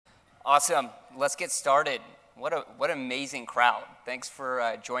Awesome. Let's get started. What an amazing crowd. Thanks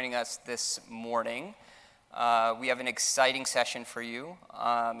for joining us this morning. We have an exciting session for you,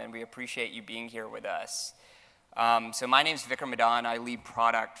 and we appreciate you being here with us. So my name is Vikram Madan. I lead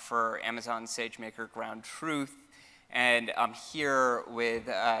product for Amazon SageMaker Ground Truth, and I'm here with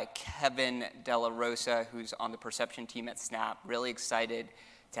Kevin Della Rosa, who's on the perception team at Snap. Really excited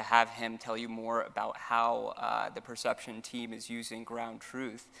to have him tell you more about how the perception team is using Ground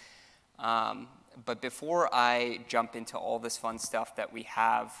Truth. But before I jump into all this fun stuff that we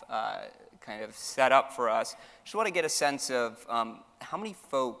have kind of set up for us, I just want to get a sense of how many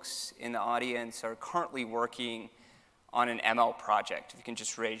folks in the audience are currently working on an ML project. If you can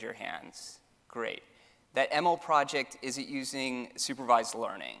just raise your hands. Great. That ML project, is it using supervised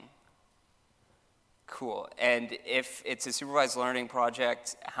learning? Cool. And if it's a supervised learning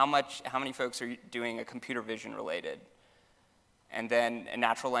project, how many folks are doing a computer vision related? And then a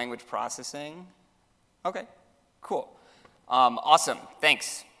natural language processing? Okay, cool. Awesome,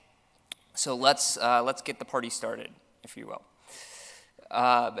 thanks. So let's get the party started, if you will.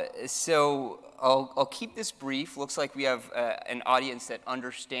 So I'll keep this brief. Looks like we have an audience that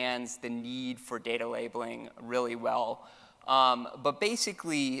understands the need for data labeling really well. But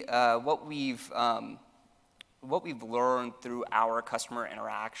basically, what we've learned through our customer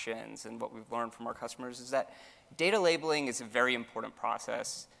interactions and what we've learned from our customers is that data labeling is a very important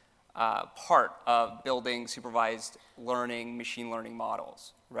process, part of building supervised learning, machine learning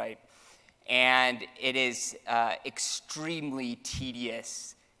models, right? And it is extremely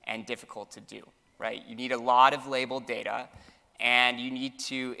tedious and difficult to do, right? You need a lot of labeled data, and you need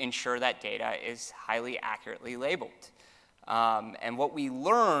to ensure that data is highly accurately labeled. And what we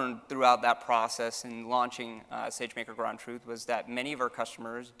learned throughout that process in launching SageMaker Ground Truth was that many of our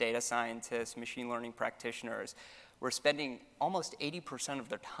customers, data scientists, machine learning practitioners, were spending almost 80% of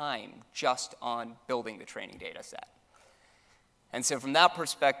their time just on building the training data set. And so from that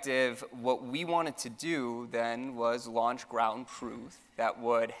perspective, what we wanted to do then was launch Ground Truth that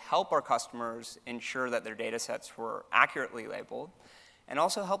would help our customers ensure that their data sets were accurately labeled, and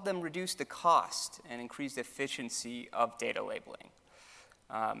also help them reduce the cost and increase the efficiency of data labeling.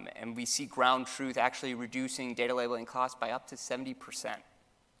 And we see Ground Truth actually reducing data labeling costs by up to 70%.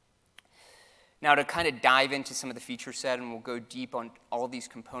 Now, to kind of dive into some of the feature set, and we'll go deep on all these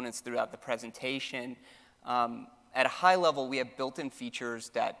components throughout the presentation, at a high level, we have built-in features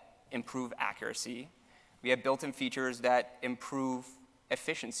that improve accuracy. We have built-in features that improve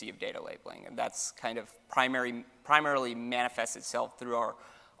efficiency of data labeling, and that's kind of primarily manifests itself through our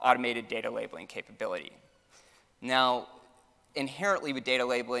automated data labeling capability. Now, inherently with data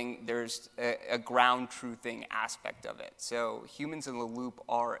labeling, there's a ground truthing aspect of it. So humans in the loop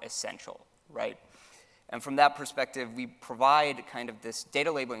are essential, right? And from that perspective, we provide kind of this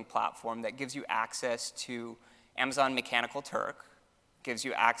data labeling platform that gives you access to Amazon Mechanical Turk, gives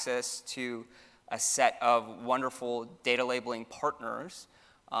you access to a set of wonderful data labeling partners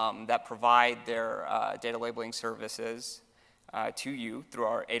that provide their data labeling services to you through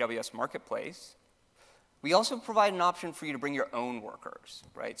our AWS Marketplace. We also provide an option for you to bring your own workers,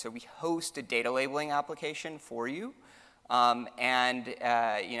 right? So we host a data labeling application for you, and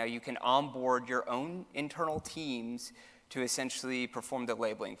you can onboard your own internal teams to essentially perform the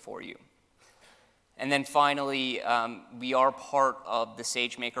labeling for you. And then finally, we are part of the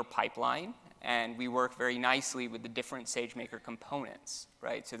SageMaker pipeline, and we work very nicely with the different SageMaker components,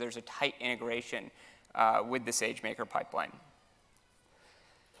 right? So there's a tight integration with the SageMaker pipeline.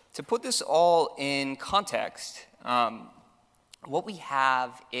 To put this all in context, what we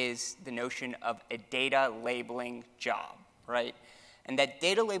have is the notion of a data labeling job, right? And that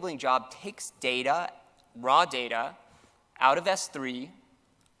data labeling job takes data, raw data, out of S3,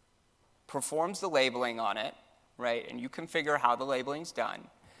 performs the labeling on it, right? And you configure how the labeling's done.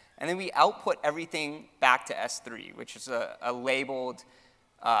 And then we output everything back to S3, which is a labeled,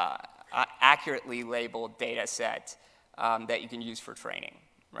 accurately labeled data set that you can use for training,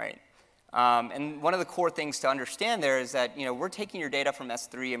 right? And one of the core things to understand there is that we're taking your data from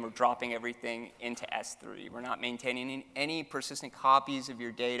S3 and we're dropping everything into S3. We're not maintaining any persistent copies of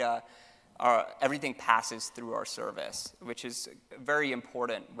your data. Everything passes through our service, which is very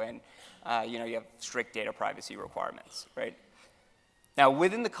important when you have strict data privacy requirements, right? Now,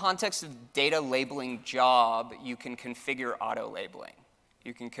 within the context of data labeling job, you can configure auto labeling.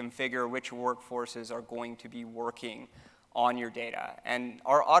 You can configure which workforces are going to be working on your data. And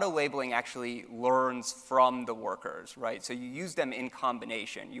our auto labeling actually learns from the workers, right? So you use them in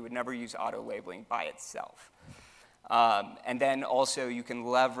combination. You would never use auto labeling by itself. And then also you can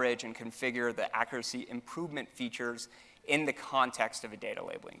leverage and configure the accuracy improvement features in the context of a data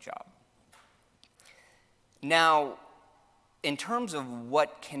labeling job. Now, in terms of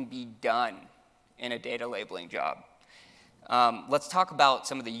what can be done in a data labeling job, let's talk about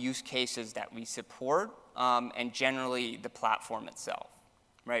some of the use cases that we support and generally the platform itself,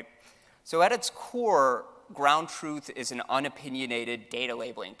 right? So at its core, Ground Truth is an unopinionated data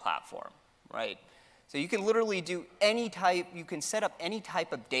labeling platform, right? So you can literally do any type, you can set up any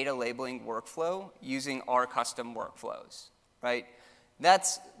type of data labeling workflow using our custom workflows, right?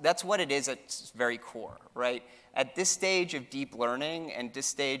 That's what it is at its very core, right? At this stage of deep learning and this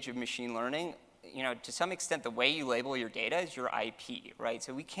stage of machine learning, you know, to some extent, the way you label your data is your IP, right?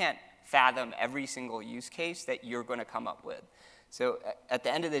 So we can't fathom every single use case that you're going to come up with. So at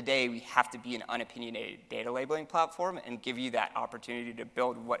the end of the day, we have to be an unopinionated data labeling platform and give you that opportunity to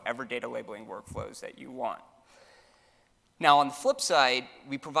build whatever data labeling workflows that you want. Now, on the flip side,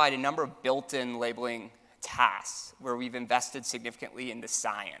 we provide a number of built-in labeling tasks where we've invested significantly in the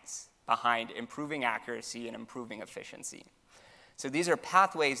science behind improving accuracy and improving efficiency. So these are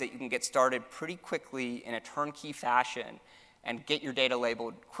pathways that you can get started pretty quickly in a turnkey fashion and get your data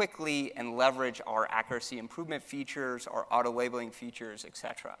labeled quickly and leverage our accuracy improvement features, our auto-labeling features, et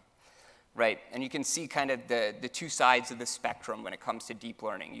cetera, right? And you can see kind of the two sides of the spectrum when it comes to deep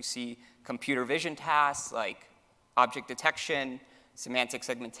learning. You see computer vision tasks like object detection, semantic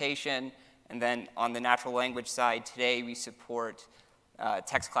segmentation, and then on the natural language side, today we support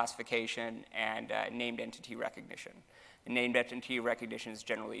text classification and named entity recognition. And named entity recognition is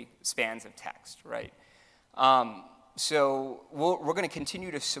generally spans of text, right? So we're going to continue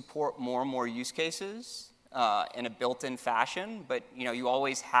to support more and more use cases in a built-in fashion, but you know, you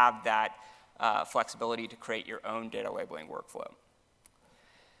always have that flexibility to create your own data labeling workflow.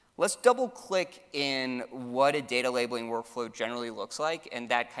 Let's double-click in what a data labeling workflow generally looks like, and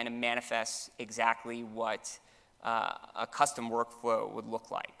that kind of manifests exactly what a custom workflow would look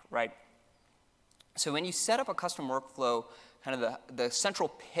like, right? So when you set up a custom workflow, kind of the central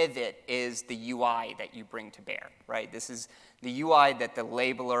pivot is the UI that you bring to bear, right? This is the UI that the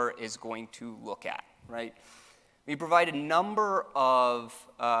labeler is going to look at, right? We provide a number of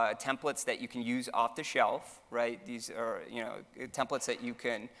templates that you can use off the shelf, right? These are, you know, templates that you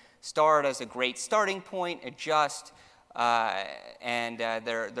can start as a great starting point, adjust, and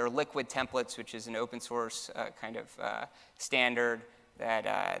they're liquid templates, which is an open source kind of standard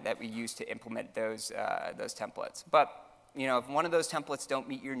that we use to implement those templates. But you know, if one of those templates don't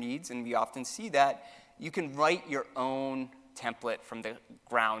meet your needs, and we often see that, you can write your own template from the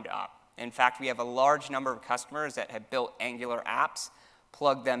ground up. In fact, we have a large number of customers that have built Angular apps,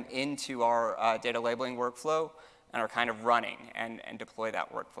 plug them into our data labeling workflow, and are kind of running and deploy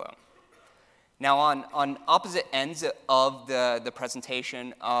that workflow. Now, on opposite ends of the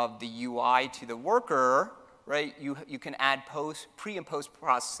presentation of the UI to the worker, right, you can add pre- and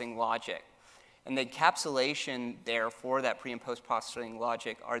post-processing logic. And the encapsulation there for that pre- and post-processing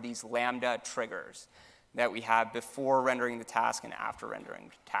logic are these Lambda triggers that we have before rendering the task and after rendering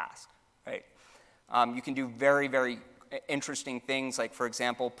the task, right? You can do very, very interesting things like, for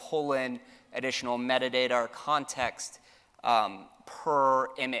example, pull in additional metadata or context per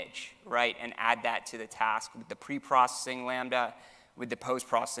image, right, and add that to the task. With the pre-processing Lambda, with the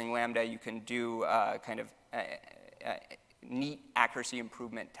post-processing Lambda, you can do kind of neat accuracy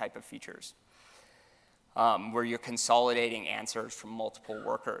improvement type of features. Where you're consolidating answers from multiple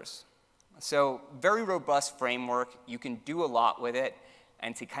workers. So very robust framework. You can do a lot with it.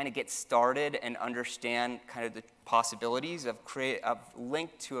 And to kind of get started and understand kind of the possibilities, I've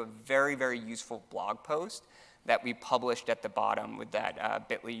linked to a very, very useful blog post that we published at the bottom with that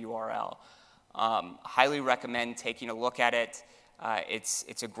bit.ly URL. Highly recommend taking a look at it.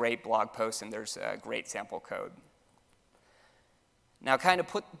 It's a great blog post, and there's a great sample code. Now, kind of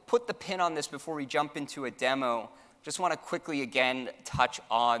put the pin on this before we jump into a demo. Just want to quickly, again, touch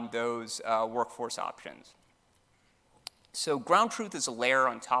on those workforce options. So Ground Truth is a layer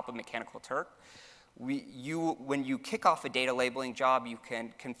on top of Mechanical Turk. When you kick off a data labeling job, you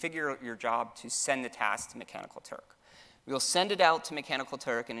can configure your job to send the task to Mechanical Turk. We'll send it out to Mechanical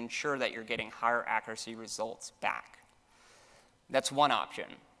Turk and ensure that you're getting higher accuracy results back. That's one option.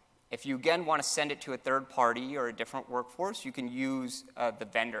 If you, again, want to send it to a third party or a different workforce, you can use the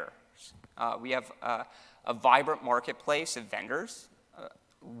vendors. We have a vibrant marketplace of vendors,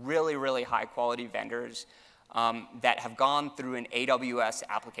 really, really high-quality vendors that have gone through an AWS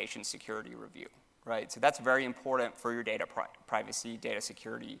application security review, right? So that's very important for your data privacy, data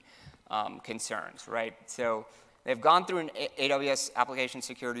security concerns, right? So they've gone through an AWS application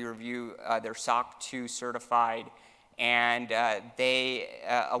security review. They're SOC 2 certified. and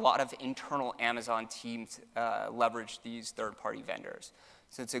a lot of internal Amazon teams leverage these third-party vendors.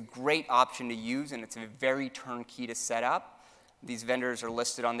 So it's a great option to use, and it's very turnkey to set up. These vendors are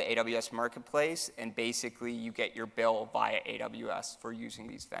listed on the AWS Marketplace, and basically you get your bill via AWS for using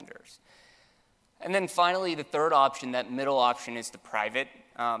these vendors. And then finally, the third option, that middle option, is the private.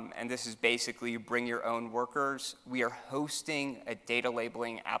 And this is basically you bring your own workers. We are hosting a data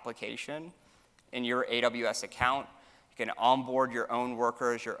labeling application in your AWS account. You can onboard your own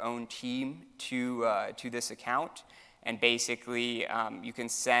workers, your own team to this account. And basically, you can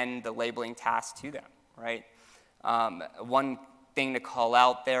send the labeling task to them, right? One thing to call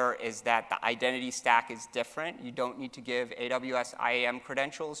out there is that the identity stack is different. You don't need to give AWS IAM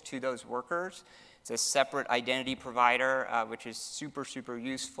credentials to those workers. It's a separate identity provider, which is super, super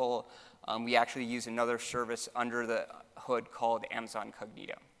useful. We actually use another service under the hood called Amazon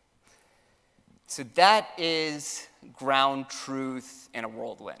Cognito. So that is ground truth in a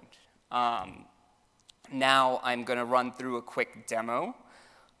whirlwind. Now I'm going to run through a quick demo.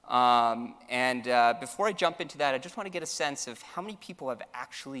 Before I jump into that, I just want to get a sense of how many people have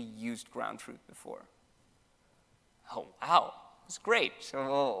actually used ground truth before. Oh, wow. That's great.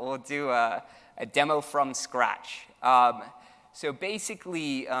 So we'll do a demo from scratch. So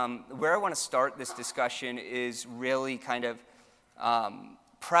basically, where I want to start this discussion is really kind of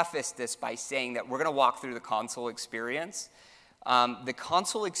preface this by saying that we're going to walk through the console experience. The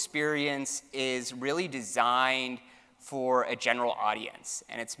console experience is really designed for a general audience,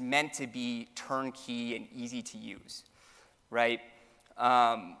 and it's meant to be turnkey and easy to use, right?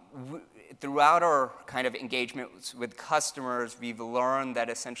 Throughout our kind of engagements with customers, we've learned that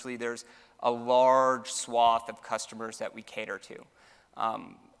essentially there's a large swath of customers that we cater to.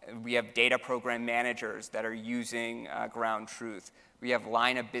 We have data program managers that are using ground truth. We have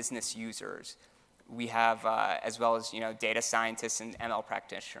line of business users. We have, as well as data scientists and ML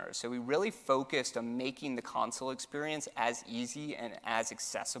practitioners. So we really focused on making the console experience as easy and as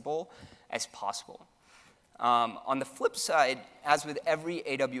accessible as possible. On the flip side, as with every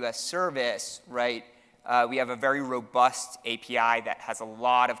AWS service, right, we have a very robust API that has a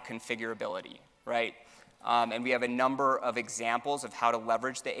lot of configurability, right? And we have a number of examples of how to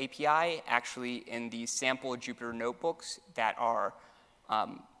leverage the API actually in these sample Jupyter notebooks that are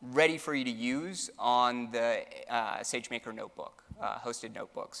ready for you to use on the SageMaker notebook, hosted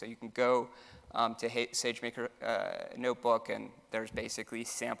notebook. So you can go to SageMaker notebook, and there's basically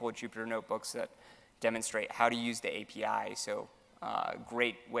sample Jupyter notebooks that demonstrate how to use the API. So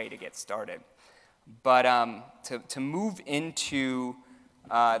great way to get started. But to move into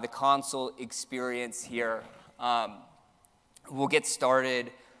the console experience here, we'll get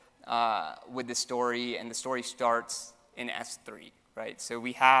started with the story, and the story starts in S3. Right, so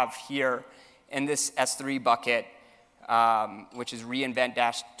we have here in this S3 bucket, which is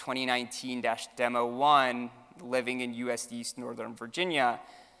reInvent-2019-Demo1, living in US East Northern Virginia,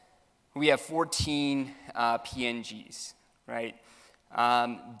 we have 14 PNGs, right?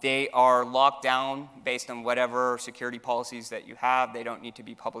 They are locked down based on whatever security policies that you have. They don't need to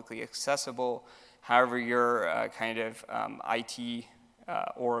be publicly accessible. However, your kind of IT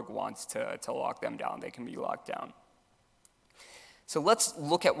org wants to lock them down, they can be locked down. So let's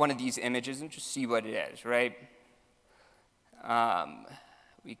look at one of these images and just see what it is, right?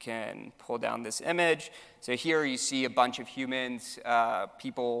 We can pull down this image. So here you see a bunch of humans,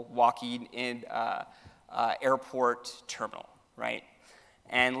 people walking in airport terminal, right?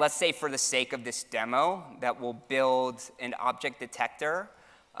 And let's say for the sake of this demo that we'll build an object detector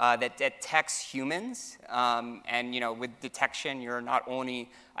that detects humans. And with detection, you're not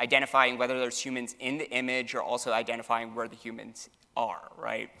only identifying whether there's humans in the image, you're also identifying where the humans are,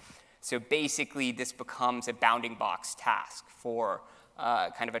 right? So basically, this becomes a bounding box task for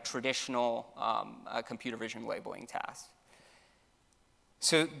kind of a traditional computer vision labeling task.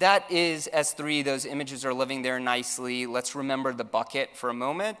 So that is S3. Those images are living there nicely. Let's remember the bucket for a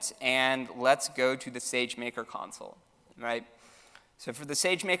moment, and let's go to the SageMaker console, right? So for the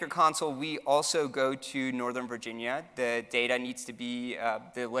SageMaker console, we also go to Northern Virginia. The data needs to be,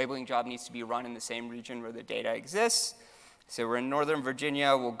 the labeling job needs to be run in the same region where the data exists. So we're in Northern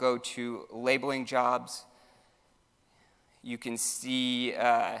Virginia. We'll go to labeling jobs. You can see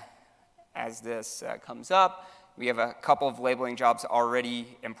as this comes up, we have a couple of labeling jobs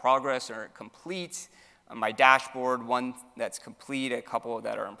already in progress or complete. On my dashboard, one that's complete, a couple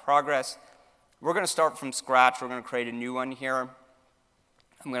that are in progress. We're going to start from scratch. We're going to create a new one here.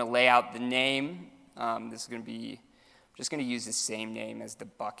 I'm going to lay out the name. This is going to be, I'm just going to use the same name as the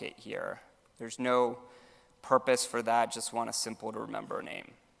bucket here. There's no purpose for that, just want a simple to remember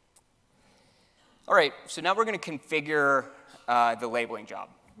name. All right, so now we're going to configure the labeling job,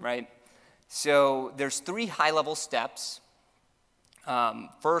 right? So there's 3 high-level steps.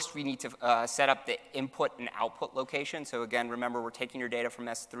 First, we need to set up the input and output location. So again, remember, we're taking your data from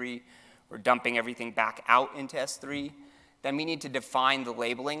S3. We're dumping everything back out into S3. Then we need to define the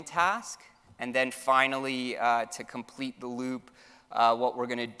labeling task. And then finally, to complete the loop, what we're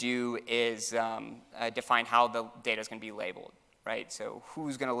going to do is define how the data is going to be labeled, right? So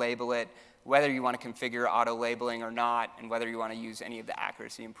who's going to label it, whether you want to configure auto-labeling or not, and whether you want to use any of the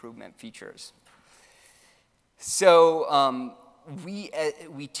accuracy improvement features. So we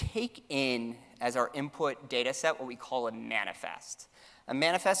take in as our input data set what we call a manifest. A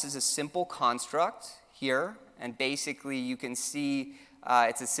manifest is a simple construct here, and basically you can see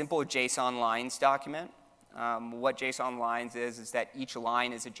it's a simple JSON lines document. What JSON lines is that each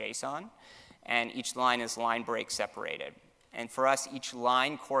line is a JSON, and each line is line break separated. And for us, each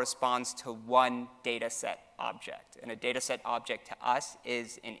line corresponds to one data set object. And a data set object to us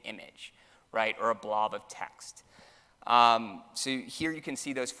is an image, right, or a blob of text. So here you can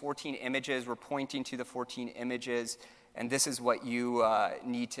see those 14 images. We're pointing to the 14 images. And this is what you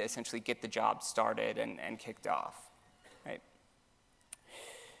need to essentially get the job started and kicked off, right?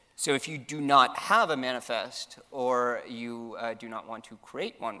 So if you do not have a manifest or you do not want to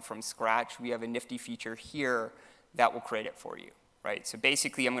create one from scratch, we have a nifty feature here that will create it for you, right? So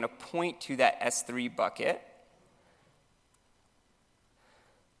basically, I'm going to point to that S3 bucket.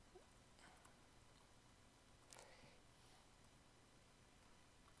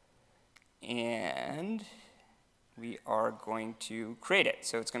 And we are going to create it.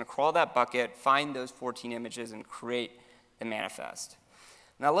 So it's going to crawl that bucket, find those 14 images, and create the manifest.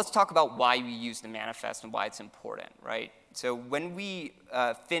 Now let's talk about why we use the manifest and why it's important, right? So when we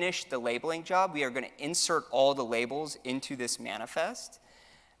finish the labeling job, we are going to insert all the labels into this manifest.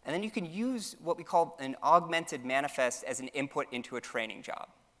 And then you can use what we call an augmented manifest as an input into a training job.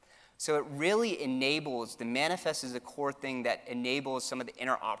 So it really enables, the manifest is a core thing that enables some of the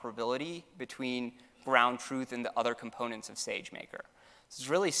interoperability between ground truth and the other components of SageMaker. So it's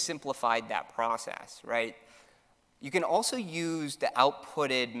really simplified that process, right? You can also use the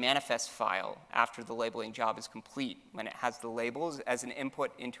outputted manifest file after the labeling job is complete, when it has the labels, as an input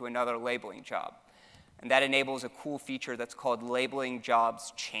into another labeling job. And that enables a cool feature that's called labeling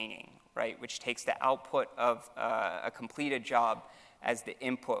jobs chaining, right, which takes the output of a completed job as the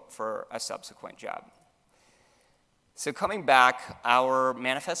input for a subsequent job. So coming back, our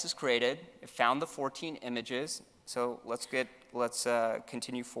manifest is created. It found the 14 images. So let's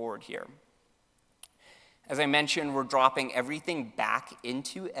continue forward here. As I mentioned, we're dropping everything back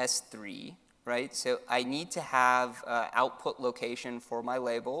into S3, right? So I need to have output location for my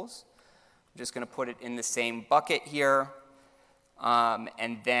labels. I'm just going to put it in the same bucket here.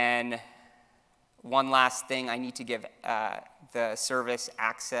 And then one last thing, I need to give the service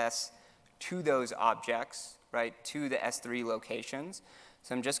access to those objects, right, to the S3 locations.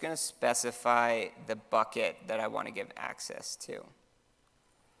 So I'm just going to specify the bucket that I want to give access to.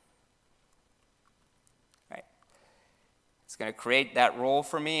 Right. It's going to create that role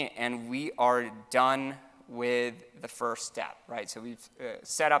for me, and we are done with the first step, right? So we've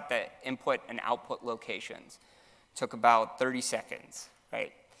set up the input and output locations. Took about 30 seconds,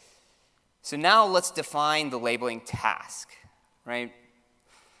 right? So now let's define the labeling task, right?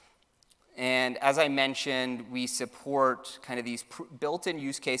 And as I mentioned, we support kind of these built-in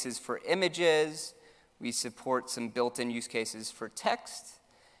use cases for images. We support some built-in use cases for text.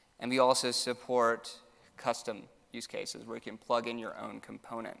 And we also support custom use cases where you can plug in your own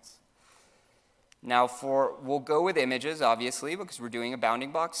components. Now we'll go with images, obviously, because we're doing a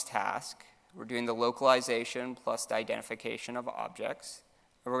bounding box task. We're doing the localization plus the identification of objects.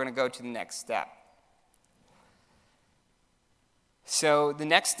 And we're going to go to the next step. So the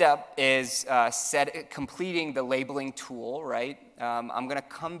next step is completing the labeling tool, right? I'm going to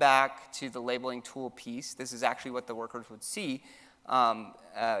come back to the labeling tool piece. This is actually what the workers would see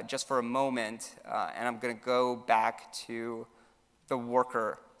just for a moment. And I'm going to go back to the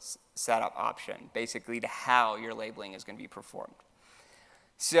worker setup option, basically to how your labeling is going to be performed.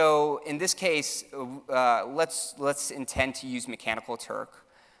 So in this case, let's intend to use Mechanical Turk.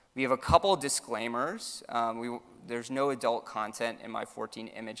 We have a couple disclaimers. There's no adult content in my 14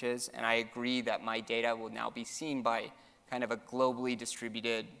 images, and I agree that my data will now be seen by kind of a globally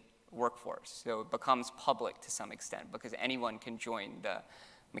distributed workforce. So it becomes public to some extent because anyone can join the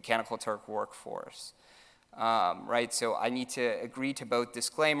Mechanical Turk workforce. Right, so I need to agree to both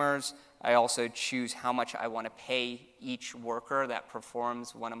disclaimers. I also choose how much I want to pay each worker that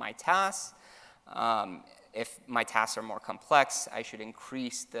performs one of my tasks. If my tasks are more complex, I should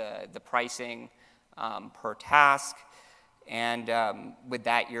increase the pricing per task. And with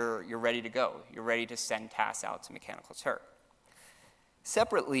that, you're ready to go. You're ready to send tasks out to Mechanical Turk.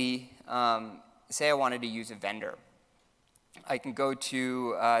 Separately, say I wanted to use a vendor. I can go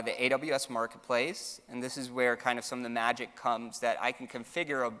to the AWS Marketplace, and this is where kind of some of the magic comes, that I can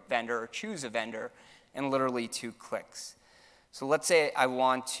configure a vendor or choose a vendor in literally 2 clicks. So let's say I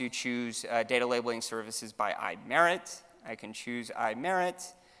want to choose data labeling services by iMerit. I can choose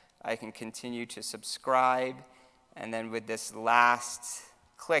iMerit. I can continue to subscribe. And then with this last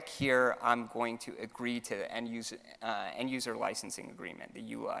click here, I'm going to agree to the end user licensing agreement, the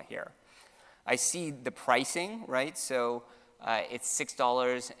EULA here. I see the pricing, right? So it's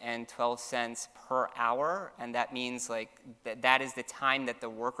 $6.12 per hour, and that means like that is the time that the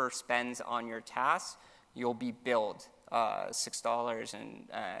worker spends on your task. You'll be billed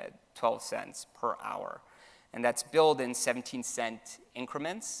 $6.12 per hour. And that's billed in 17-cent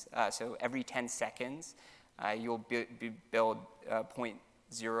increments, so every 10 seconds you'll be billed 0.017,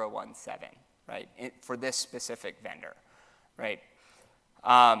 right, for this specific vendor, right?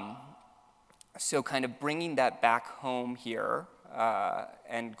 So kind of bringing that back home here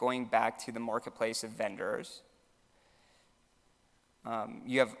and going back to the marketplace of vendors,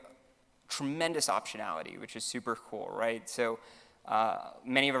 you have tremendous optionality, which is super cool, right? So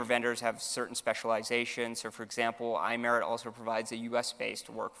many of our vendors have certain specializations. So for example, iMerit also provides a US-based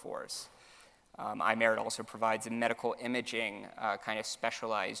workforce. iMerit also provides a medical imaging kind of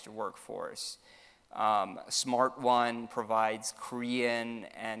specialized workforce. SmartOne provides Korean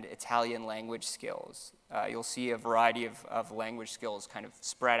and Italian language skills. You'll see a variety of language skills kind of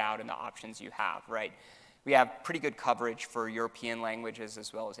spread out in the options you have, right? We have pretty good coverage for European languages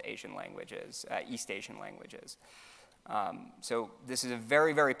as well as Asian languages, East Asian languages. So this is a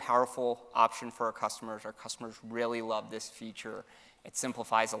very, very powerful option for our customers. Our customers really love this feature. It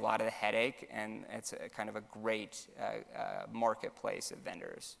simplifies a lot of the headache, and it's kind of a great marketplace of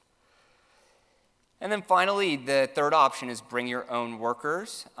vendors. And then finally, the third option is bring your own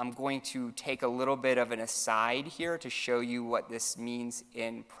workers. I'm going to take a little bit of an aside here to show you what this means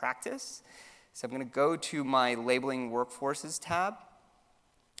in practice. So I'm going to go to my Labeling Workforces tab,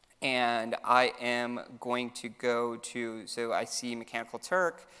 and I am going to go to, so I see Mechanical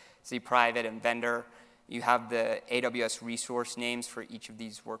Turk, see private and vendor. You have the AWS resource names for each of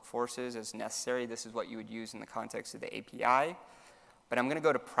these workforces as necessary. This is what you would use in the context of the API. But I'm going to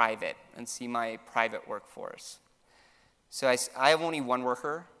go to private and see my private workforce. So I have only one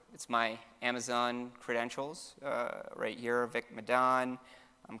worker. It's my Amazon credentials right here, Vic Madan.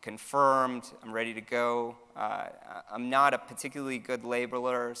 I'm confirmed. I'm ready to go. I'm not a particularly good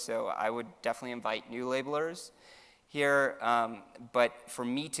labeler, so I would definitely invite new labelers here. But for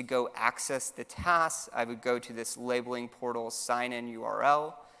me to go access the tasks, I would go to this labeling portal sign-in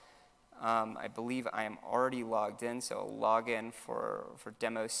URL. I believe I am already logged in, so I'll log in for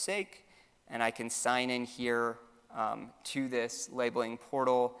demo's sake. And I can sign in here to this labeling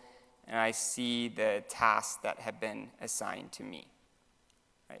portal, and I see the tasks that have been assigned to me.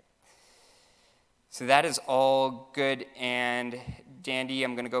 Right. So that is all good and dandy.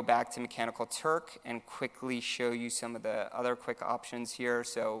 I'm going to go back to Mechanical Turk and quickly show you some of the other quick options here.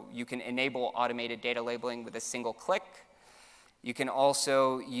 So you can enable automated data labeling with a single click. You can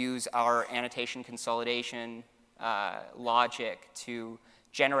also use our annotation consolidation logic to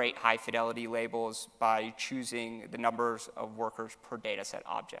generate high-fidelity labels by choosing the numbers of workers per dataset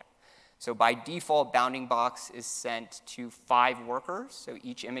object. So by default, bounding box is sent to 5 workers. So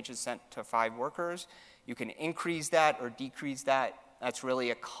each image is sent to 5 workers. You can increase that or decrease that. That's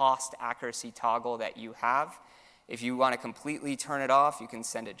really a cost accuracy toggle that you have. If you want to completely turn it off, you can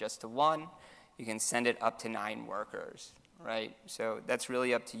send it just to 1. You can send it up to 9 workers. Right? So that's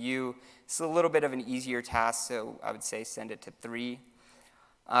really up to you. It's a little bit of an easier task, so I would say send it to 3.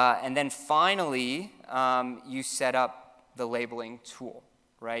 And then finally, you set up the labeling tool,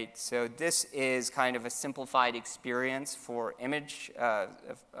 right? So this is kind of a simplified experience for image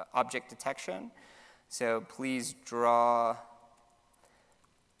object detection. So please draw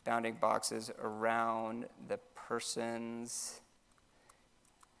bounding boxes around the persons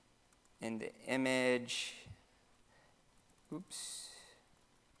in the image. Oops.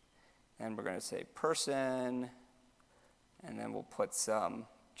 And we're going to say person, and then we'll put some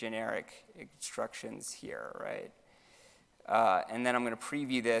generic instructions here, right? And then I'm going to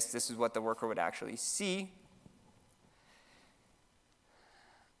preview this. This is what the worker would actually see.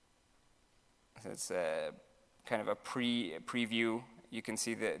 So it's a kind of a preview. You can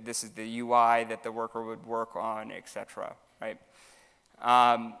see that this is the UI that the worker would work on, et cetera, right?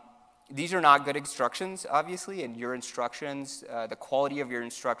 These are not good instructions, obviously, and your instructions, the quality of your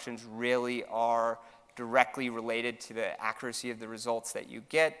instructions really are directly related to the accuracy of the results that you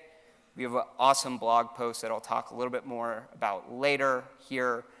get. We have an awesome blog post that I'll talk a little bit more about later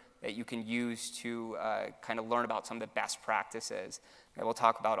here that you can use to kind of learn about some of the best practices that we'll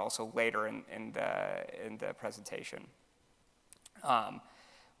talk about also later in the presentation.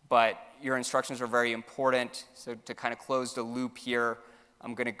 But your instructions are very important. So to kind of close the loop here,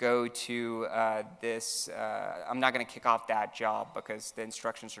 I'm going to go to this. I'm not going to kick off that job because the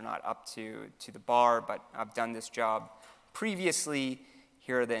instructions are not up to the bar, but I've done this job previously.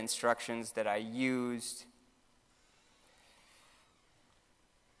 Here are the instructions that I used.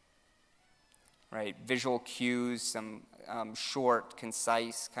 Right, visual cues, some short,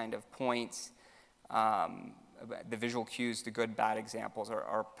 concise kind of points. The visual cues, the good, bad examples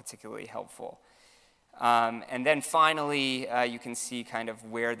are particularly helpful. And then finally, you can see kind of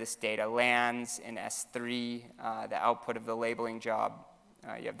where this data lands in S3, the output of the labeling job.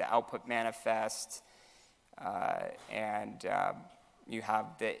 You have the output manifest, and you have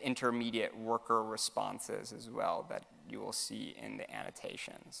the intermediate worker responses as well that you will see in the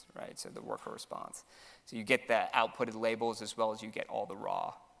annotations, right? So the worker response. So you get the outputted labels as well as you get all the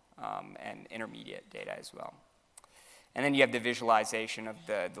raw and intermediate data as well. And then you have the visualization of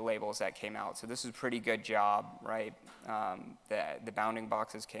the labels that came out. So this is a pretty good job, right? The bounding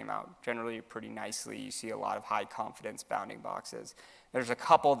boxes came out generally pretty nicely. You see a lot of high confidence bounding boxes. There's a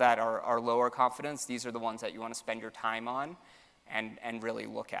couple that are lower confidence. These are the ones that you want to spend your time on and really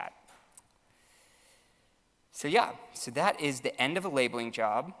look at. So yeah, so that is the end of a labeling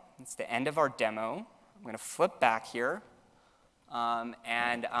job. It's the end of our demo. I'm going to flip back here.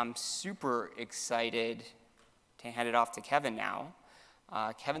 And I'm super excited to hand it off to Kevin now.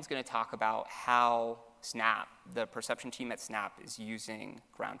 Kevin's going to talk about how Snap, the perception team at Snap, is using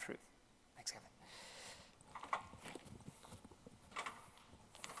ground truth. Thanks, Kevin.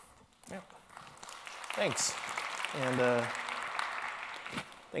 Yeah. Thanks. And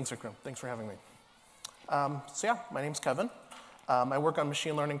thanks, Vikram. Thanks for having me. So yeah, my name's Kevin. I work on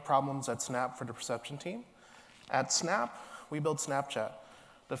machine learning problems at Snap for the perception team. At Snap, we build Snapchat,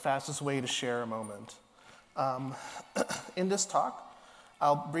 the fastest way to share a moment. In this talk,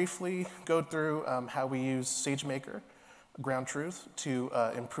 I'll briefly go through how we use SageMaker, ground truth, to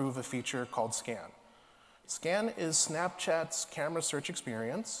improve a feature called Scan. Scan is Snapchat's camera search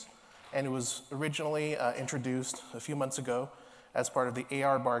experience, and it was originally introduced a few months ago as part of the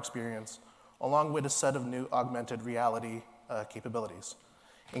AR bar experience, along with a set of new augmented reality capabilities.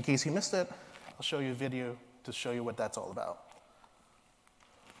 In case you missed it, I'll show you a video to show you what that's all about.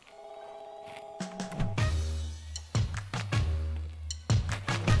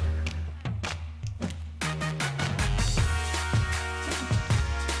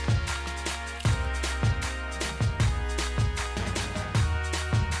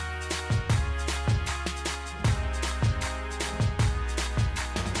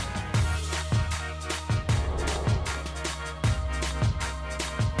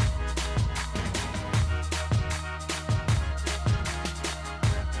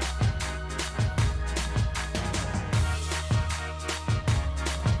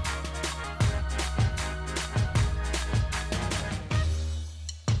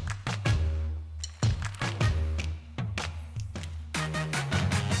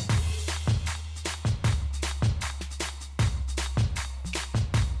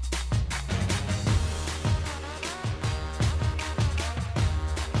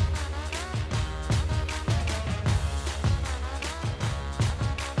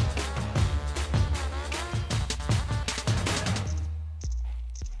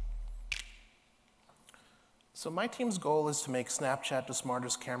 So my team's goal is to make Snapchat the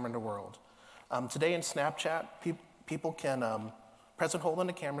smartest camera in the world. Today in Snapchat, people can press and hold on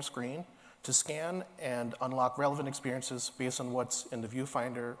the camera screen to scan and unlock relevant experiences based on what's in the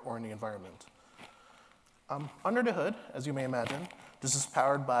viewfinder or in the environment. Under the hood, as you may imagine, this is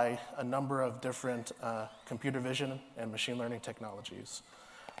powered by a number of different computer vision and machine learning technologies,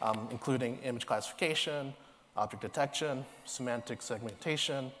 including image classification, object detection, semantic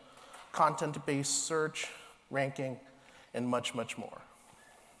segmentation, content-based search, ranking, and much, much more.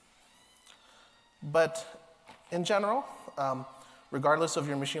 But in general, regardless of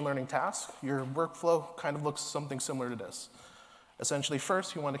your machine learning task, your workflow kind of looks something similar to this. Essentially,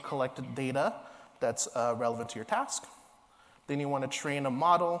 first, you want to collect the data that's relevant to your task. Then you want to train a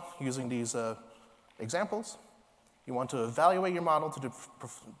model using these examples. You want to evaluate your model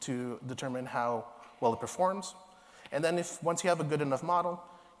to determine how well it performs. And then once you have a good enough model,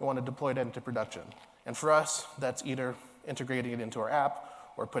 you want to deploy that into production. And for us, that's either integrating it into our app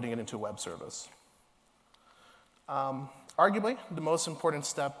or putting it into a web service. Arguably, the most important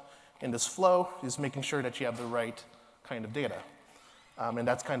step in this flow is making sure that you have the right kind of data. And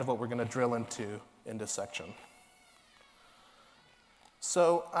that's kind of what we're going to drill into in this section.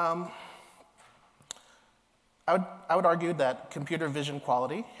 So I would argue that computer vision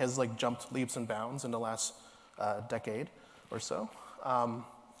quality has jumped leaps and bounds in the last decade or so.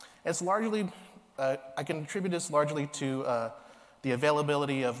 It's largely, I can attribute this largely to the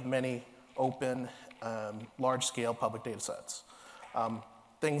availability of many open, large-scale public data sets.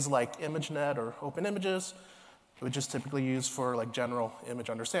 Things like ImageNet or OpenImages, which is typically used for general image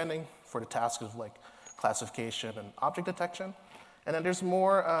understanding for the task of classification and object detection. And then there's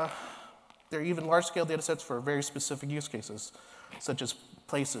more, there are even large-scale data sets for very specific use cases, such as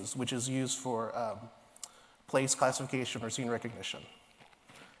Places, which is used for place classification or scene recognition.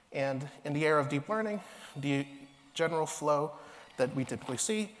 And in the era of deep learning, the general flow that we typically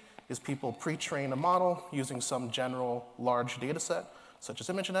see is people pre-train a model using some general large data set, such as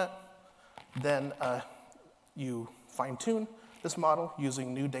ImageNet. Then you fine-tune this model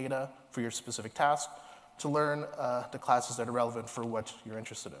using new data for your specific task to learn the classes that are relevant for what you're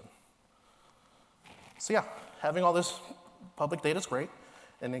interested in. So yeah, having all this public data is great,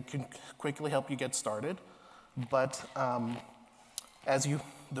 and it can quickly help you get started. But as you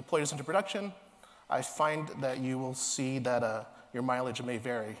deploy this into production, I find that you will see that your mileage may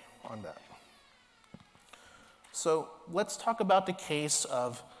vary on that. So let's talk about the case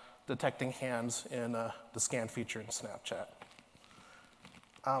of detecting hands in the scan feature in Snapchat.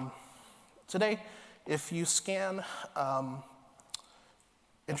 Today, if you scan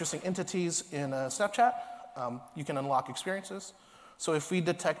interesting entities in Snapchat, you can unlock experiences. So if we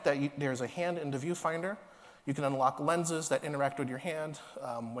detect that there's a hand in the viewfinder, you can unlock lenses that interact with your hand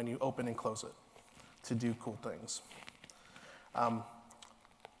when you open and close it to do cool things.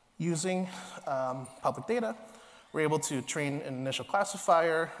 Using public data, we're able to train an initial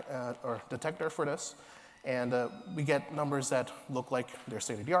classifier or detector for this, and we get numbers that look like they're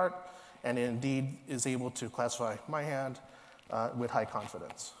state-of-the-art, and it indeed is able to classify my hand with high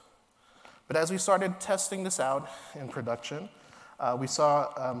confidence. But as we started testing this out in production, we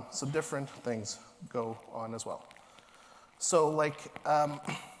saw some different things go on as well. So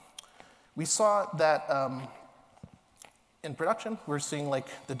we saw that in production, we're seeing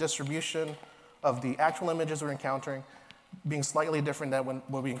the distribution of the actual images we're encountering being slightly different than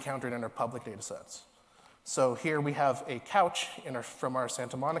what we encountered in our public data sets. So here we have a couch from our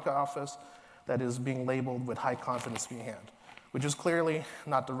Santa Monica office that is being labeled with high confidence being hand, which is clearly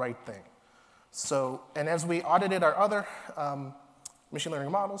not the right thing. So, and as we audited our other machine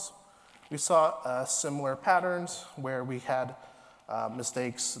learning models, we saw similar patterns where we had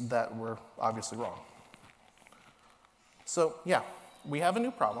mistakes that were obviously wrong. So yeah, we have a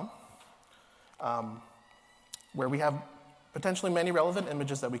new problem where we have potentially many relevant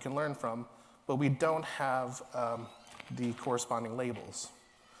images that we can learn from, but we don't have the corresponding labels.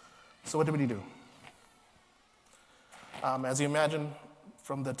 So what do we do? As you imagine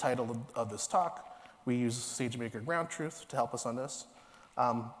from the title of this talk, we use SageMaker Ground Truth to help us on this.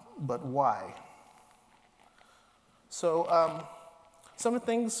 But why? So some of the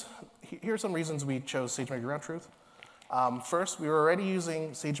things, here are some reasons we chose SageMaker Ground Truth. First, we were already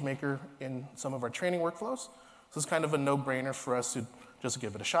using SageMaker in some of our training workflows, so it's kind of a no-brainer for us to just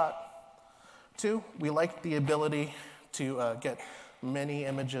give it a shot. Two, we like the ability to get many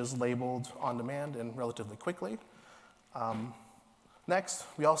images labeled on demand and relatively quickly. Next,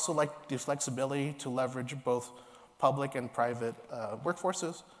 we also like the flexibility to leverage both public and private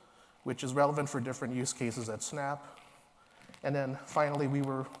workforces, which is relevant for different use cases at Snap. And then finally, we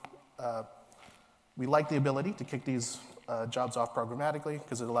like the ability to kick these jobs off programmatically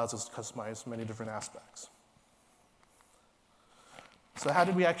because it allows us to customize many different aspects. So how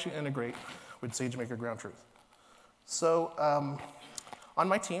did we actually integrate with SageMaker Ground Truth? So on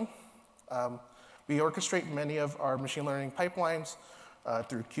my team, we orchestrate many of our machine learning pipelines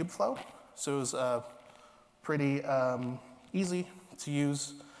through Kubeflow. So it was pretty easy to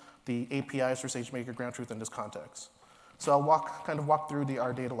use the APIs for SageMaker Ground Truth in this context. So I'll kind of walk through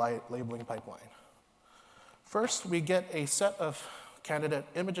our data labeling pipeline. First, we get a set of candidate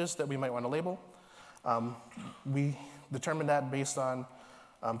images that we might want to label. We determine that based on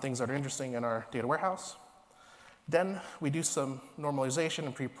things that are interesting in our data warehouse. Then we do some normalization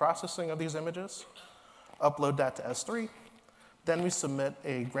and pre-processing of these images, upload that to S3. Then we submit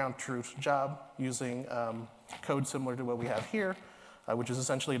a ground truth job using code similar to what we have here, which is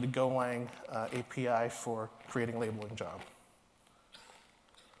essentially the Golang API for creating a labeling job.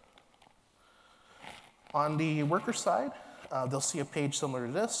 On the worker side, they'll see a page similar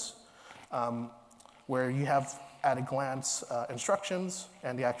to this, where you have at a glance instructions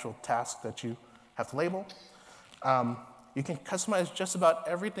and the actual task that you have to label. You can customize just about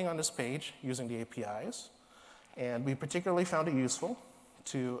everything on this page using the APIs. And we particularly found it useful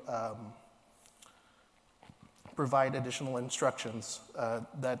to provide additional instructions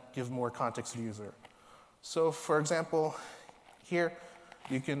that give more context to the user. So for example, here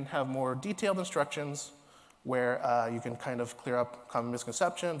you can have more detailed instructions where you can kind of clear up common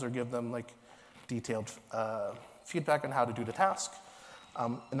misconceptions or give them like detailed feedback on how to do the task.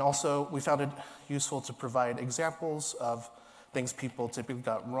 And also, we found it useful to provide examples of things people typically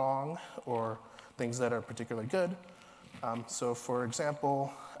got wrong or things that are particularly good. So for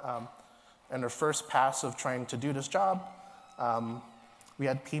example, in their first pass of trying to do this job, we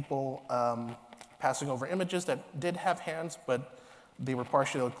had people passing over images that did have hands, but they were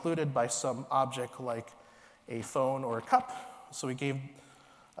partially occluded by some object like a phone or a cup. So we gave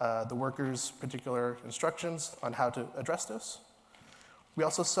the workers particular instructions on how to address this. We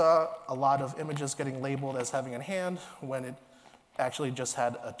also saw a lot of images getting labeled as having a hand when it actually just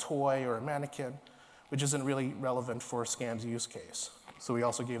had a toy or a mannequin, which isn't really relevant for SCAN's use case. So we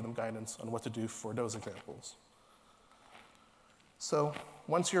also gave them guidance on what to do for those examples. So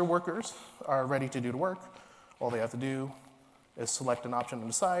once your workers are ready to do the work, all they have to do is select an option on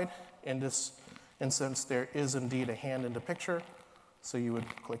the side. In this instance, there is indeed a hand in the picture. So you would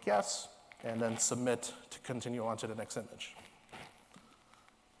click yes, and then submit to continue on to the next image.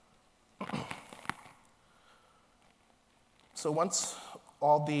 So once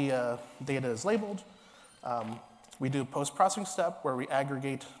all the data is labeled, we do a post-processing step where we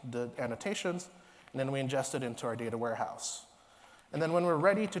aggregate the annotations, and then we ingest it into our data warehouse. And then when we're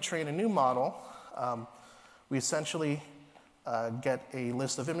ready to train a new model, we essentially get a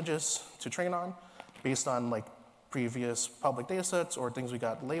list of images to train on based on like previous public data sets or things we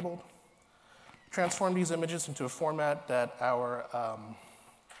got labeled. Transform these images into a format that our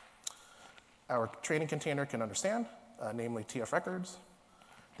training container can understand, namely TF records.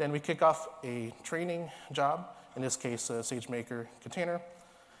 Then we kick off a training job, in this case, a SageMaker container.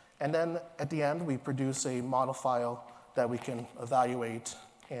 And then at the end, we produce a model file that we can evaluate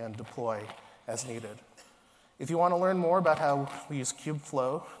and deploy as needed. If you want to learn more about how we use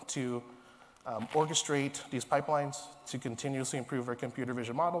Kubeflow to orchestrate these pipelines to continuously improve our computer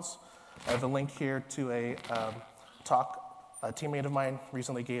vision models, I have a link here to a talk a teammate of mine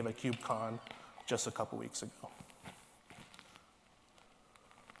recently gave at KubeCon just a couple weeks ago.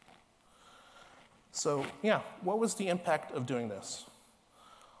 So yeah, what was the impact of doing this?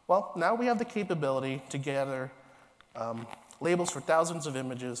 Well, now we have the capability to gather labels for thousands of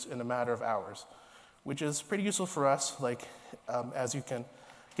images in a matter of hours, which is pretty useful for us, like as you can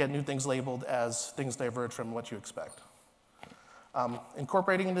get new things labeled as things diverge from what you expect.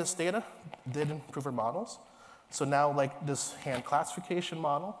 Incorporating this data did improve our models. So now like this hand classification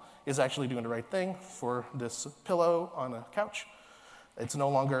model is actually doing the right thing for this pillow on a couch. It's no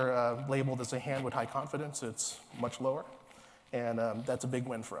longer labeled as a hand with high confidence, it's much lower. And that's a big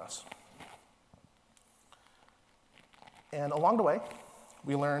win for us. And along the way,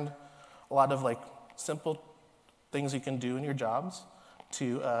 we learned a lot of like simple things you can do in your jobs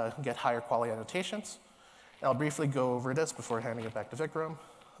to get higher quality annotations. And I'll briefly go over this before handing it back to Vikram.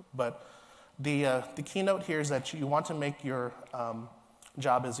 But the keynote here is that you want to make your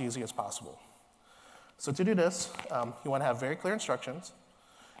job as easy as possible. So to do this, you want to have very clear instructions.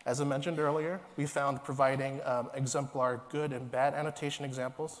 As I mentioned earlier, we found providing exemplar good and bad annotation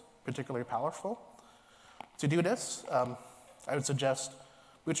examples particularly powerful. To do this, I would suggest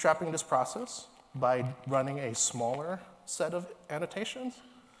bootstrapping this process by running a smaller set of annotations,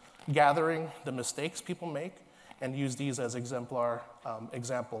 gathering the mistakes people make, and use these as exemplar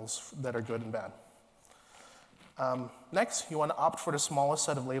examples that are good and bad. Next, you want to opt for the smallest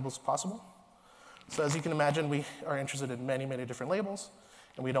set of labels possible. So as you can imagine, we are interested in many, many different labels,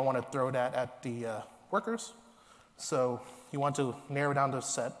 and we don't want to throw that at the workers. So you want to narrow down the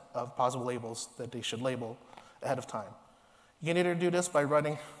set of possible labels that they should label ahead of time. You can either do this by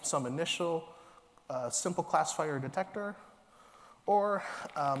running some initial simple classifier detector, or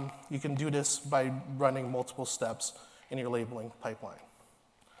you can do this by running multiple steps in your labeling pipeline.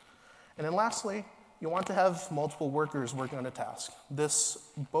 And then lastly, you want to have multiple workers working on a task. This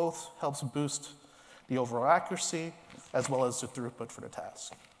both helps boost the overall accuracy as well as the throughput for the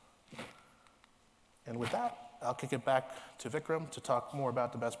task. And with that, I'll kick it back to Vikram to talk more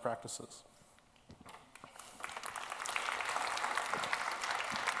about the best practices.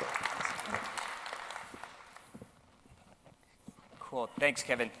 Cool, thanks,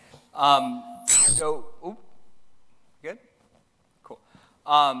 Kevin. Good?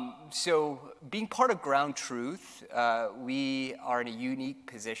 So being part of Ground Truth, we are in a unique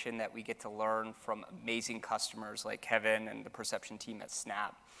position that we get to learn from amazing customers like Kevin and the perception team at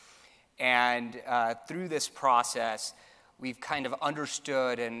Snap. And through this process, we've kind of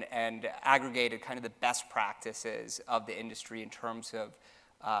understood and aggregated kind of the best practices of the industry in terms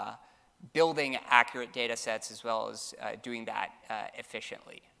of building accurate data sets as well as doing that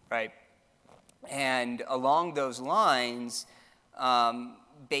efficiently, right? And along those lines,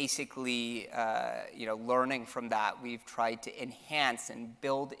 basically, learning from that, we've tried to enhance and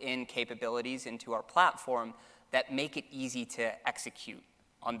build in capabilities into our platform that make it easy to execute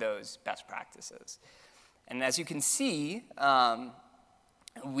on those best practices. And as you can see,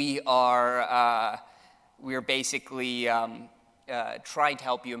 we are basically trying to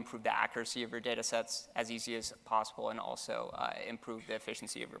help you improve the accuracy of your data sets as easy as possible and also improve the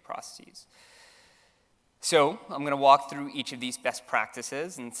efficiency of your processes. So I'm going to walk through each of these best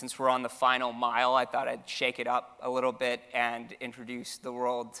practices, and since we're on the final mile, I thought I'd shake it up a little bit and introduce the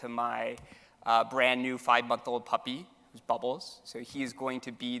world to my brand new 5-month-old puppy, who's Bubbles. So he is going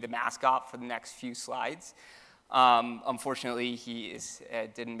to be the mascot for the next few slides. Unfortunately, he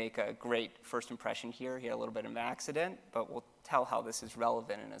didn't make a great first impression here. He had a little bit of an accident, but we'll tell how this is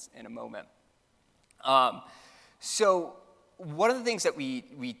relevant in a moment. So one of the things that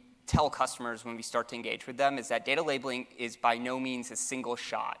we tell customers when we start to engage with them is that data labeling is by no means a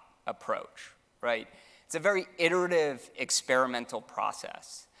single-shot approach, right? It's a very iterative, experimental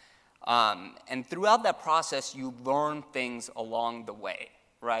process. And throughout that process, you learn things along the way,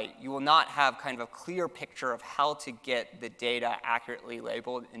 right? You will not have kind of a clear picture of how to get the data accurately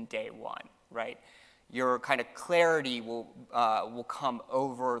labeled in day one, right? Your kind of clarity will come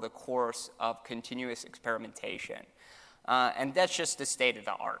over the course of continuous experimentation. And that's just the state of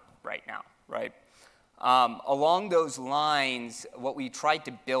the art right now, right? Along those lines, what we tried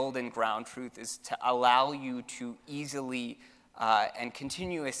to build in Ground Truth is to allow you to easily and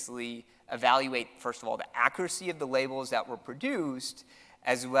continuously evaluate, first of all, the accuracy of the labels that were produced,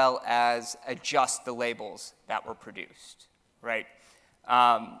 as well as adjust the labels that were produced, right?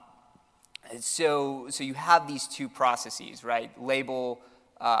 So you have these two processes, right? Label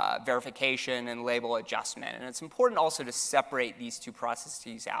verification and label adjustment. And it's important also to separate these two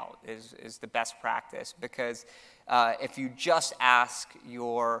processes out is the best practice, because if you just ask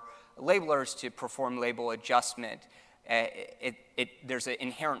your labelers to perform label adjustment, there's an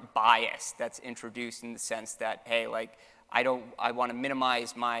inherent bias that's introduced in the sense that, hey, like, I want to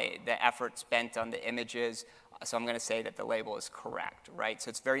minimize the effort spent on the images, so I'm going to say that the label is correct, right? So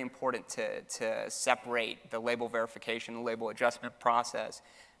it's very important to separate the label verification and label adjustment process,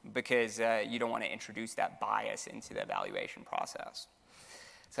 because you don't want to introduce that bias into the evaluation process.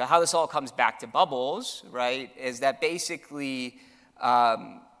 So how this all comes back to Bubbles, right, is that basically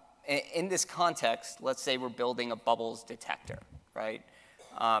in this context, let's say we're building a bubbles detector, right?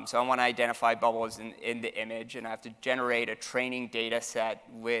 So I want to identify bubbles in the image, and I have to generate a training data set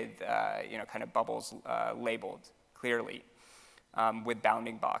with kind of bubbles labeled clearly with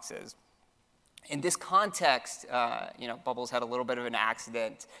bounding boxes. In this context, Bubbles had a little bit of an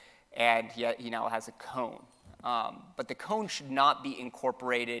accident, and he now has a cone. But the cone should not be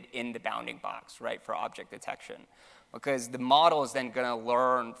incorporated in the bounding box, right, for object detection, because the model is then going to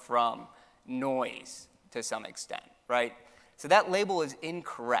learn from noise to some extent, right? So that label is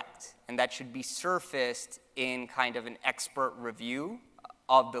incorrect, and that should be surfaced in kind of an expert review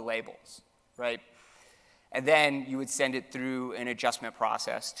of the labels, right? And then you would send it through an adjustment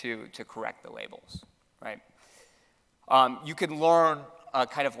process to correct the labels, right? You can learn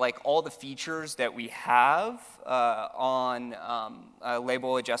kind of like all the features that we have on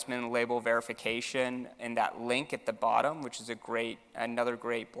label adjustment and label verification in that link at the bottom, which is another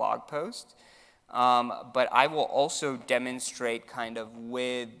great blog post. But I will also demonstrate kind of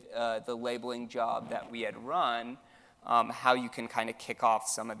with the labeling job that we had run, how you can kind of kick off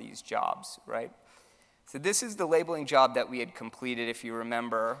some of these jobs, right? So this is the labeling job that we had completed, if you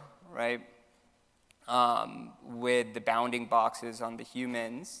remember, right? With the bounding boxes on the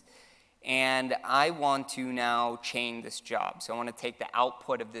humans. And I want to now chain this job. So I want to take the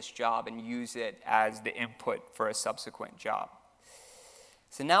output of this job and use it as the input for a subsequent job.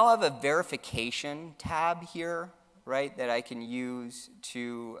 So now I have a verification tab here, right, that I can use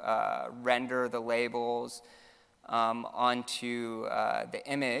to render the labels onto the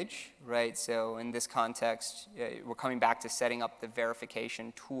image, right? So in this context, we're coming back to setting up the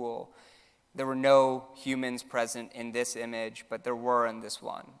verification tool. There were no humans present in this image, but there were in this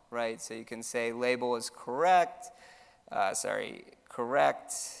one, right? So you can say label is correct,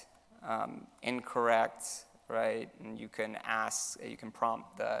 correct, incorrect, right? And you can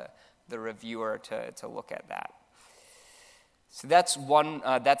prompt the reviewer to look at that. So that's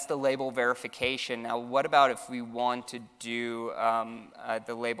that's the label verification. Now, what about if we want to do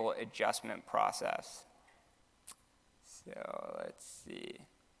the label adjustment process? So let's see.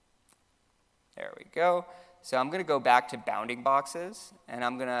 There we go. So I'm going to go back to bounding boxes, and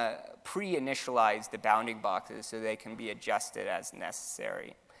I'm going to pre-initialize the bounding boxes so they can be adjusted as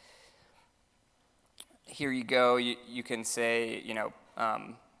necessary. Here you go. You can say,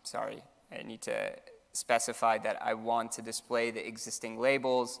 sorry, I need to specify that I want to display the existing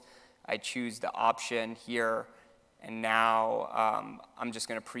labels. I choose the option here, and now I'm just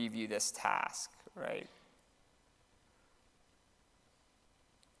going to preview this task, right?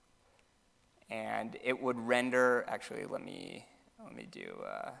 And it would render, actually, let me do,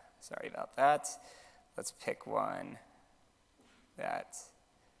 sorry about that. Let's pick one that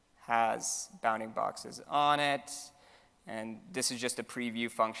has bounding boxes on it. And this is just a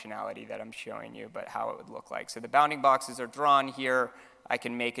preview functionality that I'm showing you, but how it would look like. So the bounding boxes are drawn here. I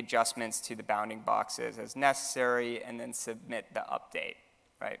can make adjustments to the bounding boxes as necessary and then submit the update,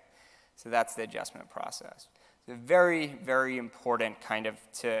 right? So that's the adjustment process. So very, very important kind of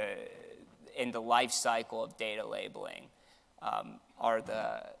in the life cycle of data labeling are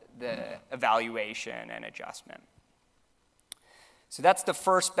the evaluation and adjustment. So that's the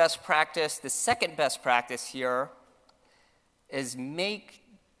first best practice. The second best practice here is make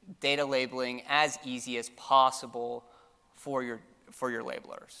data labeling as easy as possible for your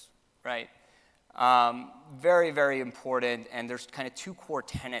labelers, right? Very, very important, and there's kind of two core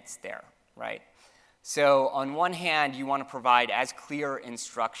tenets there, right? So on one hand, you want to provide as clear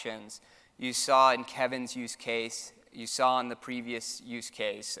instructions. You saw in Kevin's use case, you saw in the previous use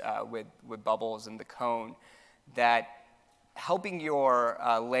case with Bubbles and the cone, that helping your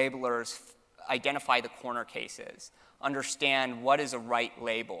labelers identify the corner cases, understand what is a right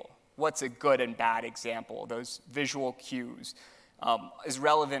label, what's a good and bad example, those visual cues, is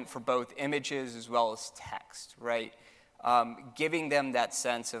relevant for both images as well as text, right? Giving them that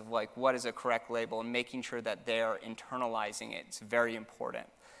sense of like what is a correct label and making sure that they're internalizing it is very important.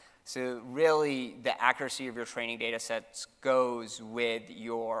 So really, the accuracy of your training data sets goes with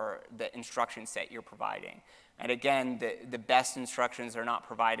the instruction set you're providing. And again, the best instructions are not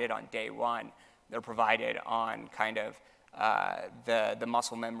provided on day one. They're provided on kind of the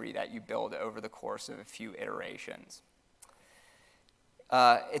muscle memory that you build over the course of a few iterations.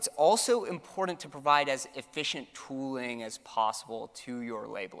 It's also important to provide as efficient tooling as possible to your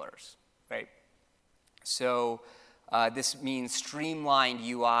labelers, right? So this means streamlined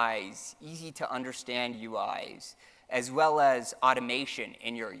UIs, easy to understand UIs, as well as automation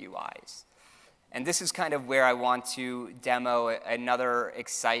in your UIs. And this is kind of where I want to demo another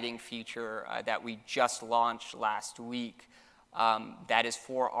exciting feature that we just launched last week that is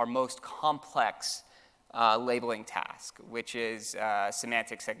for our most complex labeling task, which is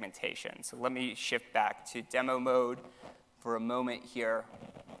semantic segmentation. So let me shift back to demo mode for a moment here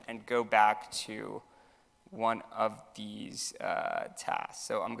and go back to one of these tasks.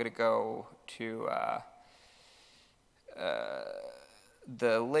 So I'm going to go to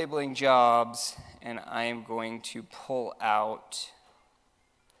the labeling jobs, and I am going to pull out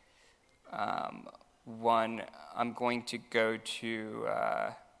one. I'm going to go to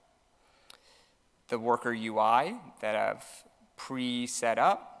the worker UI that I've pre-set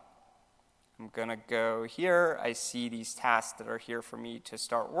up. I'm going to go here. I see these tasks that are here for me to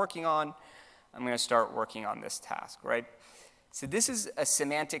start working on. I'm going to start working on this task, right? So this is a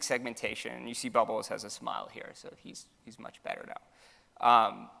semantic segmentation. And you see Bubbles has a smile here, so he's much better now.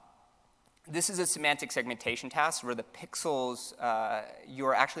 This is a semantic segmentation task where the pixels,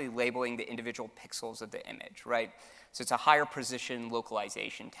 you're actually labeling the individual pixels of the image, right? So it's a higher precision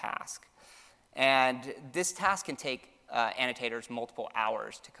localization task. And this task can take annotators multiple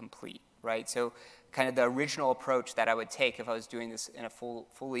hours to complete, right? So kind of the original approach that I would take if I was doing this in a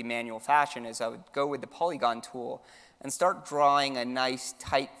fully manual fashion is I would go with the polygon tool and start drawing a nice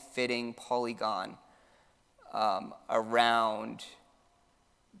tight-fitting polygon around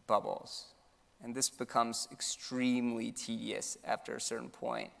Bubbles. And this becomes extremely tedious after a certain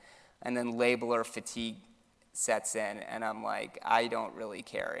point. And then labeler fatigue sets in, and I'm like, I don't really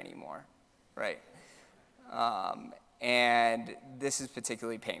care anymore, right? And this is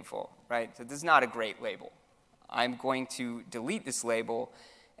particularly painful, right? So this is not a great label. I'm going to delete this label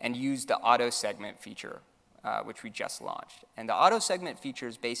and use the auto segment feature, which we just launched. And the auto segment feature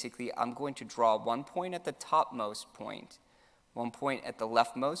is basically, I'm going to draw one point at the topmost point, one point at the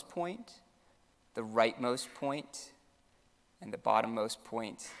leftmost point, the rightmost point, and the bottommost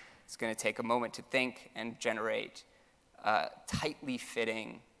point. It's going to take a moment to think and generate a tightly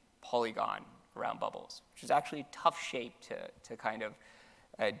fitting polygon around bubbles, which is actually a tough shape to kind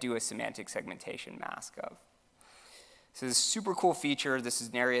of do a semantic segmentation mask of. So this is a super cool feature. This is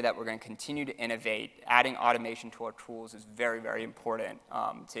an area that we're going to continue to innovate. Adding automation to our tools is very, very important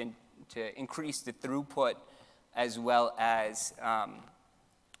to increase the throughput as well as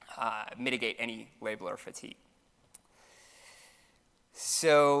mitigate any labeler fatigue.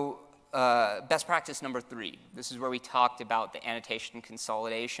 So best practice number 3. This is where we talked about the annotation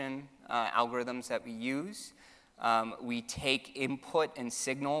consolidation algorithms that we use. We take input and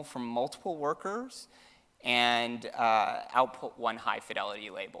signal from multiple workers and output one high fidelity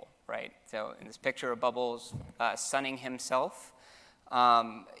label, right? So in this picture of Bubbles sunning himself,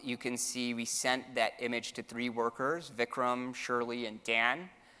 you can see we sent that image to 3 workers, Vikram, Shirley, and Dan.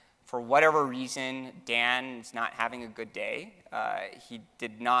 For whatever reason, Dan is not having a good day. He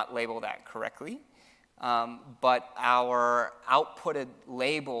did not label that correctly. But our outputted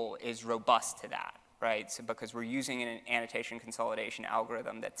label is robust to that, right? So because we're using an annotation consolidation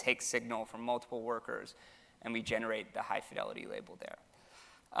algorithm that takes signal from multiple workers, and we generate the high fidelity label there.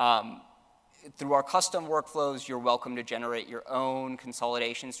 Through our custom workflows, you're welcome to generate your own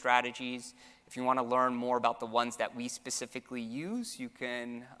consolidation strategies. If you want to learn more about the ones that we specifically use, you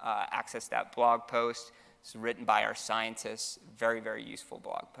can access that blog post. It's written by our scientists. Very, very useful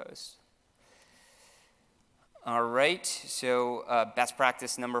blog post. All right, so best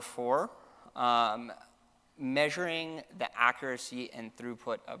practice number 4, measuring the accuracy and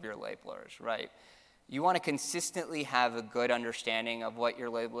throughput of your labelers, right? You want to consistently have a good understanding of what your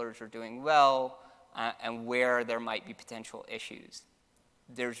labelers are doing well and where there might be potential issues.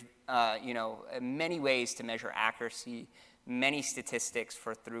 There's many ways to measure accuracy, many statistics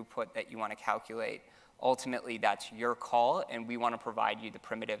for throughput that you want to calculate. Ultimately, that's your call, and we want to provide you the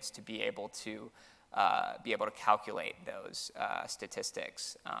primitives to be able to calculate those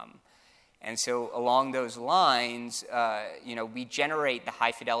statistics. And so along those lines, we generate the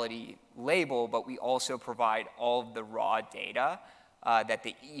high fidelity label, but we also provide all of the raw data that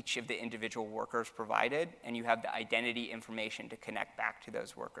each of the individual workers provided, and you have the identity information to connect back to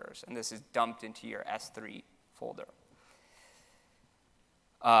those workers. And this is dumped into your S3 folder.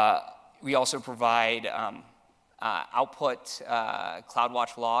 We also provide output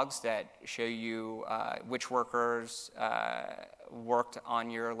CloudWatch logs that show you which workers worked on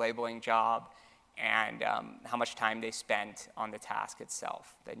your labeling job and how much time they spent on the task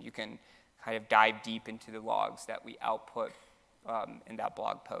itself. Then you can kind of dive deep into the logs that we output in that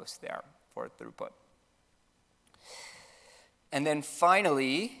blog post there for throughput. And then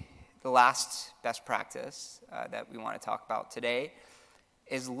finally, the last best practice that we want to talk about today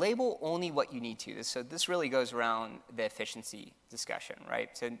is label only what you need to. So this really goes around the efficiency discussion,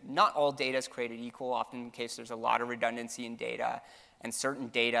 right? So not all data is created equal. Often in case there's a lot of redundancy in data, and certain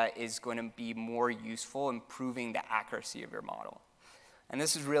data is going to be more useful in proving the accuracy of your model. And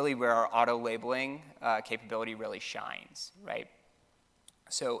this is really where our auto-labeling capability really shines, right?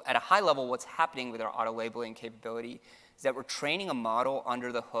 So at a high level, what's happening with our auto-labeling capability is that we're training a model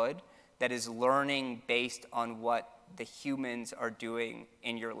under the hood that is learning based on what the humans are doing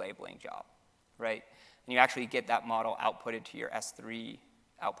in your labeling job, right? And you actually get that model outputted to your S3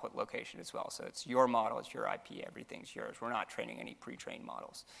 output location as well. So it's your model, it's your IP, everything's yours. We're not training any pre-trained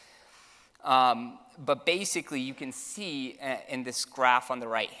models. But basically, you can see in this graph on the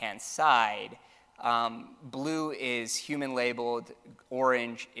right-hand side, blue is human labeled,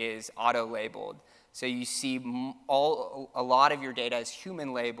 orange is auto labeled. So you see a lot of your data is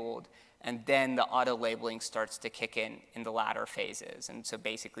human labeled, and then the auto labeling starts to kick in the latter phases. And so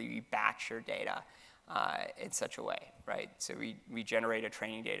basically, you batch your data in such a way, right? So we generate a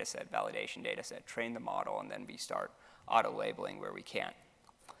training data set, validation data set, train the model, and then we start auto labeling where we can.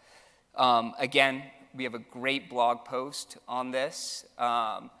 Again, we have a great blog post on this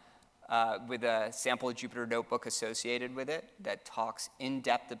with a sample Jupyter Notebook associated with it that talks in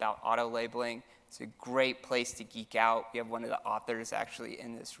depth about auto labeling. It's a great place to geek out. We have one of the authors actually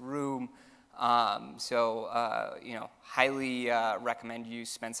in this room. Highly recommend you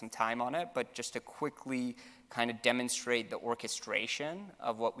spend some time on it. But just to quickly kind of demonstrate the orchestration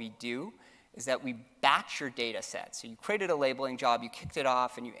of what we do is that we batch your data set. So you created a labeling job, you kicked it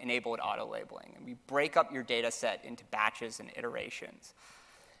off, and you enabled auto labeling. And we break up your data set into batches and iterations.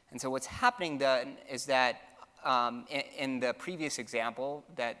 And so what's happening then is that in the previous example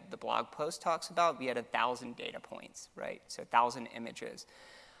that the blog post talks about, we had 1,000 data points, right? So 1,000 images.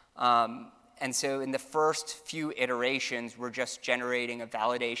 And so in the first few iterations, we're just generating a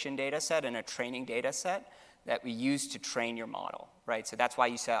validation data set and a training data set that we use to train your model, right? So that's why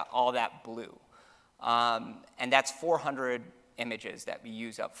you saw all that blue. And that's 400 images that we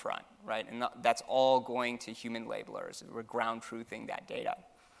use up front, right? And that's all going to human labelers. We're ground truthing that data.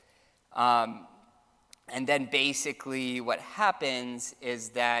 And then basically what happens is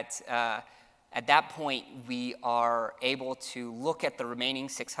that at that point, we are able to look at the remaining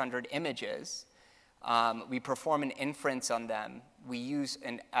 600 images. We perform an inference on them. We use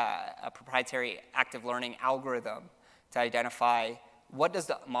a proprietary active learning algorithm to identify what does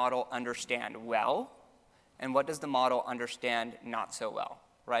the model understand well, and what does the model understand not so well,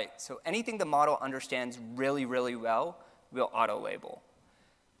 right? So anything the model understands really, really well, we'll auto-label.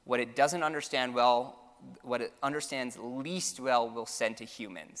 What it doesn't understand well, what it understands least well, we'll send to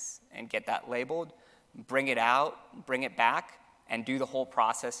humans and get that labeled, bring it out, bring it back, and do the whole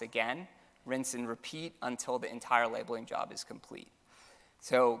process again, rinse and repeat until the entire labeling job is complete.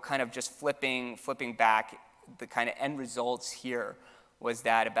 So kind of just flipping back, the kind of end results here was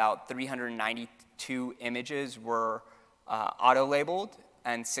that about 392 images were auto-labeled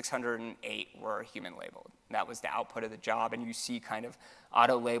and 608 were human-labeled. That was the output of the job, and you see kind of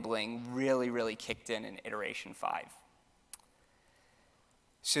auto-labeling really, really kicked in iteration 5.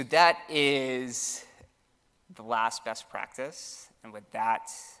 So that is the last best practice, and with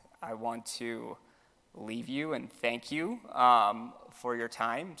that, I want to leave you and thank you for your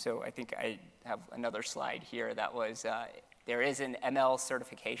time. So I think I have another slide here that was, there is an ML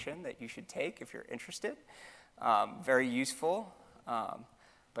certification that you should take if you're interested. Very useful.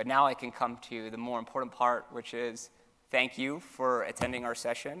 But now I can come to the more important part, which is thank you for attending our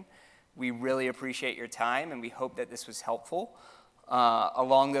session. We really appreciate your time, and we hope that this was helpful.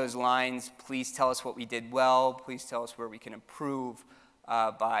 Along those lines, please tell us what we did well. Please tell us where we can improve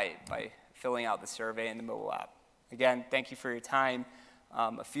by filling out the survey in the mobile app. Again, thank you for your time.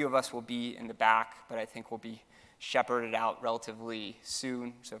 A few of us will be in the back, but I think we'll be shepherded out relatively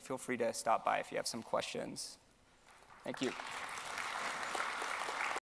soon. So feel free to stop by if you have some questions. Thank you.